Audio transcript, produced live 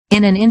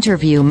In an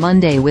interview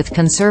Monday with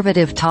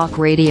conservative talk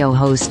radio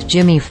host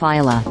Jimmy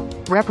Failla,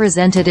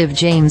 Representative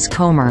James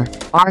Comer,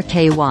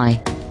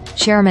 RKY,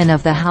 chairman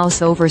of the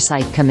House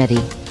Oversight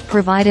Committee,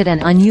 provided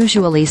an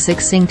unusually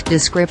succinct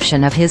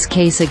description of his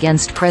case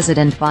against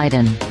President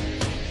Biden.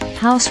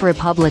 House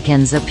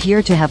Republicans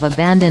appear to have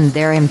abandoned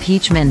their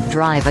impeachment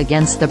drive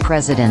against the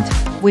president,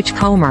 which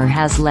Comer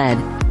has led,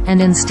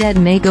 and instead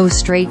may go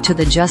straight to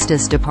the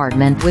Justice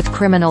Department with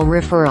criminal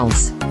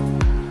referrals.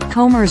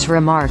 Comer's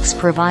remarks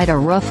provide a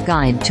rough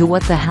guide to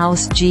what the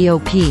House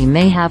GOP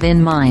may have in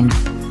mind.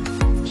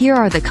 Here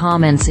are the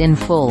comments in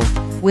full,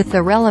 with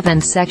the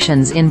relevant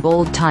sections in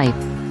bold type.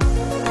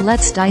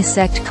 Let's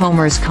dissect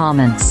Comer's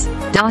comments.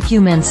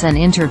 Documents and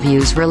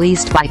interviews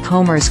released by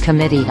Comer's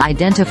committee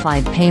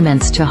identified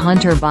payments to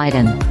Hunter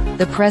Biden,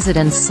 the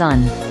president's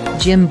son,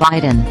 Jim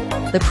Biden,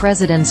 the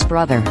president's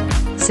brother,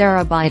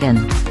 Sara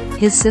Biden,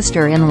 his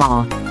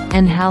sister-in-law,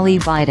 and Hallie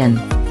Biden,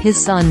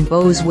 his son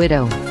Beau's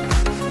widow.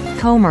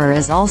 Comer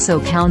is also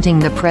counting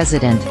the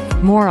president,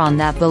 more on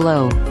that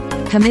below.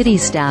 Committee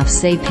staff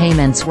say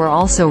payments were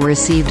also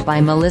received by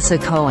Melissa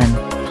Cohen,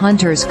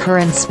 Hunter's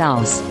current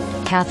spouse,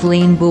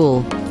 Kathleen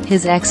Buhle,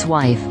 his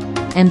ex-wife,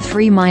 and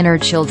 3 minor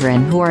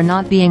children who are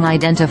not being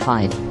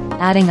identified,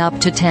 adding up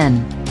to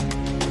 10.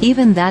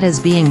 Even that is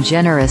being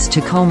generous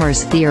to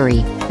Comer's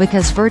theory,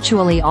 because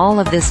virtually all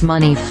of this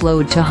money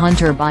flowed to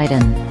Hunter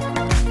Biden.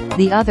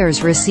 The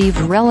others received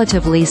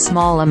relatively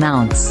small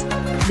amounts.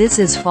 This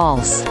is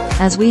false.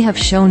 As we have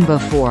shown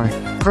before,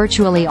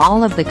 virtually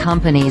all of the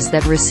companies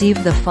that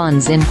received the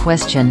funds in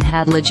question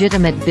had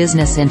legitimate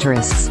business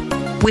interests,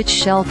 which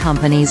shell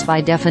companies by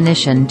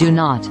definition do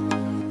not.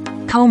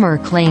 Comer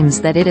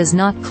claims that it is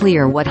not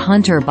clear what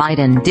Hunter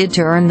Biden did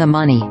to earn the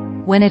money,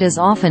 when it is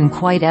often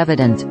quite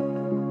evident.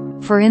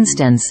 For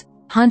instance,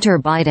 Hunter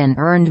Biden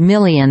earned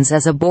millions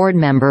as a board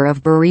member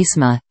of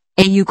Burisma,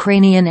 a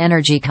Ukrainian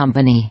energy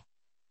company.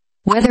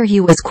 Whether he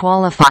was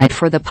qualified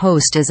for the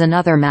post is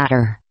another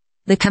matter.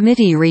 The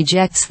committee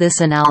rejects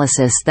this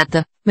analysis that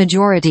the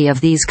majority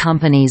of these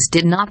companies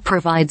did not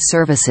provide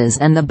services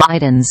and the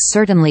Bidens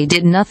certainly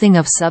did nothing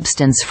of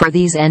substance for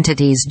these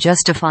entities,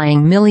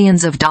 justifying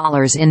millions of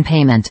dollars in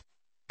payment.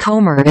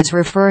 Comer is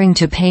referring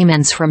to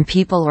payments from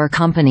people or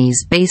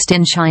companies based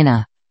in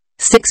China.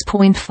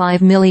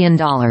 $6.5 million.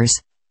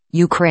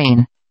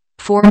 Ukraine.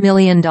 $4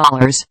 million.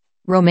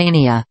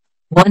 Romania.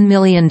 $1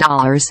 million.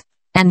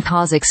 And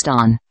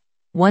Kazakhstan.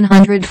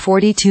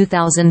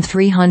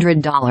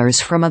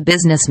 $142,300 from a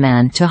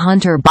businessman to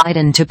Hunter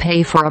Biden to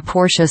pay for a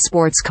Porsche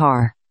sports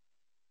car.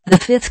 The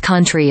 5th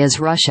country is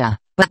Russia,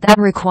 but that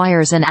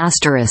requires an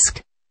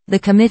asterisk. The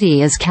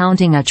committee is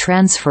counting a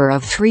transfer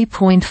of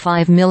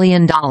 $3.5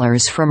 million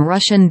from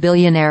Russian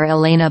billionaire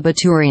Elena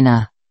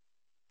Baturina.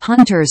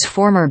 Hunter's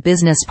former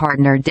business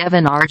partner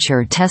Devon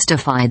Archer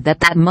testified that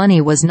that money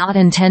was not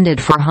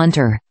intended for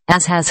Hunter,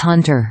 as has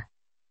Hunter.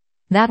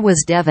 That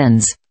was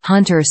Devon's,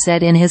 Hunter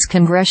said in his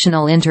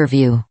congressional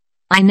interview.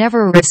 I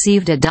never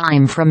received a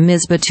dime from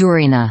Ms.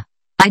 Baturina.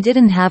 I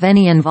didn't have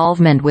any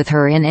involvement with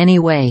her in any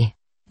way.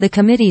 The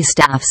committee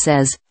staff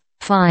says,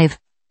 5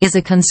 is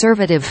a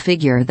conservative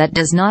figure that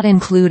does not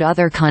include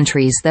other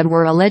countries that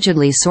were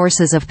allegedly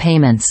sources of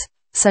payments,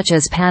 such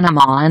as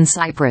Panama and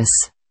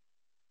Cyprus.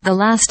 The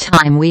last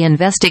time we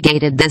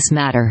investigated this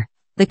matter,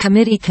 the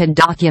committee could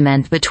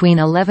document between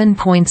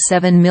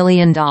 $11.7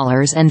 million and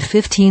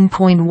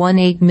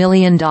 $15.18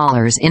 million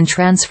in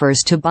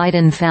transfers to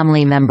Biden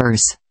family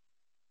members.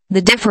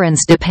 The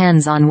difference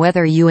depends on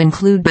whether you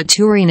include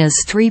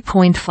Baturina's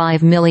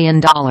 $3.5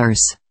 million.